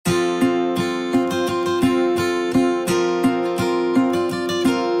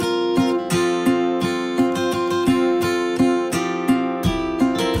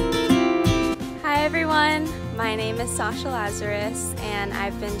Tarasha Lazarus, and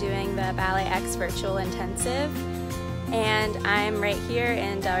I've been doing the BalletX Virtual Intensive. And I'm right here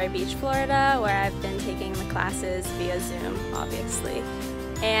in Delray Beach, Florida, where I've been taking the classes via Zoom, obviously.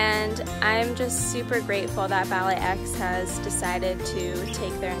 And I'm just super grateful that BalletX has decided to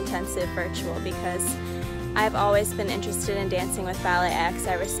take their intensive virtual, because I've always been interested in dancing with BalletX.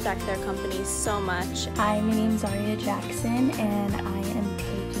 I respect their company so much. Hi, my name's Aria Jackson, and I am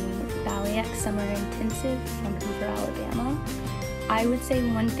taking BalletX Summer Intensive from Hoover, Alabama. I would say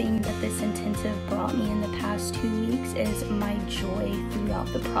one thing that this intensive brought me in the past 2 weeks is my joy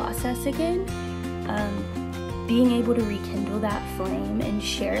throughout the process again. Being able to rekindle that flame and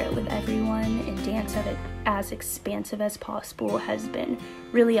share it with everyone and dance at it as expansive as possible has been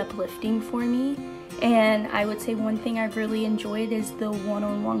really uplifting for me. And I would say one thing I've really enjoyed is the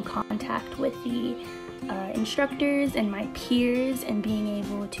one-on-one contact with the instructors and my peers, and being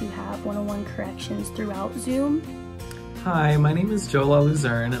able to have one-on-one corrections throughout Zoom. Hi, my name is Jola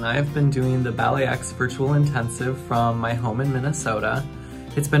Luzerne, and I have been doing the BalletX Virtual Intensive from my home in Minnesota.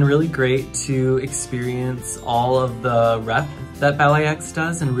 It's been really great to experience all of the rep that BalletX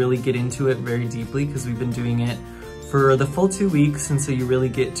does and really get into it very deeply, because we've been doing it for the full 2 weeks, and so you really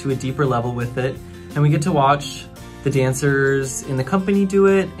get to a deeper level with it. And we get to watch the dancers in the company do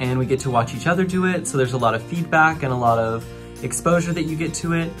it, and we get to watch each other do it, so there's a lot of feedback and a lot of exposure that you get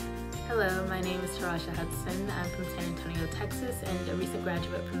to it. Hello, my name is Tarasha Hudson. I'm from San Antonio, Texas, and a recent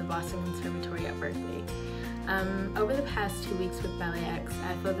graduate from the Boston Conservatory at Berkeley. Over the past 2 weeks with BalletX,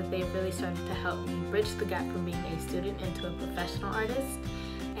 I feel that they've really started to help me bridge the gap from being a student into a professional artist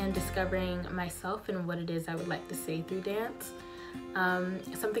and discovering myself and what it is I would like to say through dance.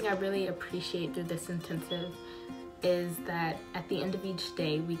 Something I really appreciate through this intensive is that at the end of each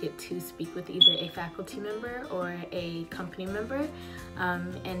day we get to speak with either a faculty member or a company member,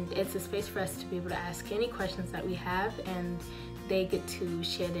 and it's a space for us to be able to ask any questions that we have, and they get to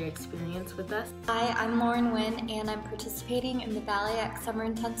share their experience with us. Hi, I'm Lauren Wynn, and I'm participating in the BalletX Summer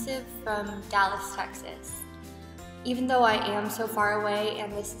Intensive from Dallas, Texas. Even though I am so far away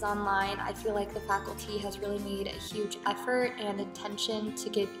and this is online, I feel like the faculty has really made a huge effort and attention to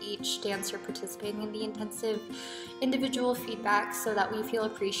give each dancer participating in the intensive individual feedback so that we feel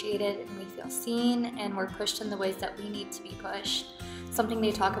appreciated and we feel seen and we're pushed in the ways that we need to be pushed. Something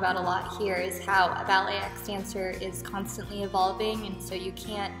they talk about a lot here is how a BalletX dancer is constantly evolving, and so you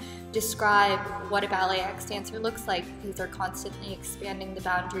can't describe what a BalletX dancer looks like because they're constantly expanding the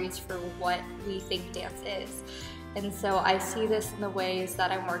boundaries for what we think dance is. And so I see this in the ways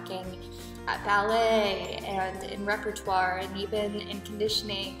that I'm working at ballet and in repertoire and even in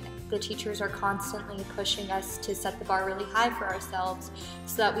conditioning. The teachers are constantly pushing us to set the bar really high for ourselves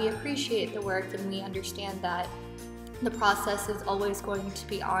so that we appreciate the work and we understand that the process is always going to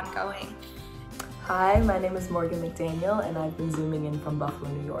be ongoing. Hi, my name is Morgan McDaniel, and I've been zooming in from Buffalo,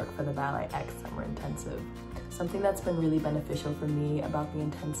 New York for the BalletX Summer Intensive. Something that's been really beneficial for me about the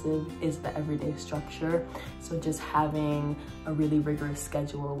intensive is the everyday structure. So just having a really rigorous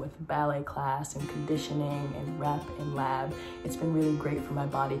schedule with ballet class and conditioning and rep and lab, it's been really great for my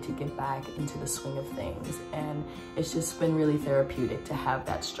body to get back into the swing of things. And it's just been really therapeutic to have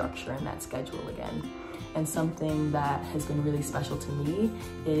that structure and that schedule again. And something that has been really special to me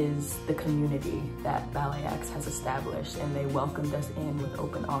is the community that BalletX has established, and they welcomed us in with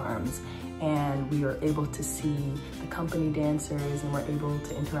open arms. And we were able to see the company dancers, and we're able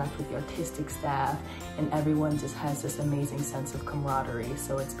to interact with the artistic staff, and everyone just has this amazing sense of camaraderie.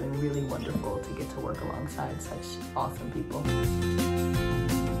 So it's been really wonderful to get to work alongside such awesome people.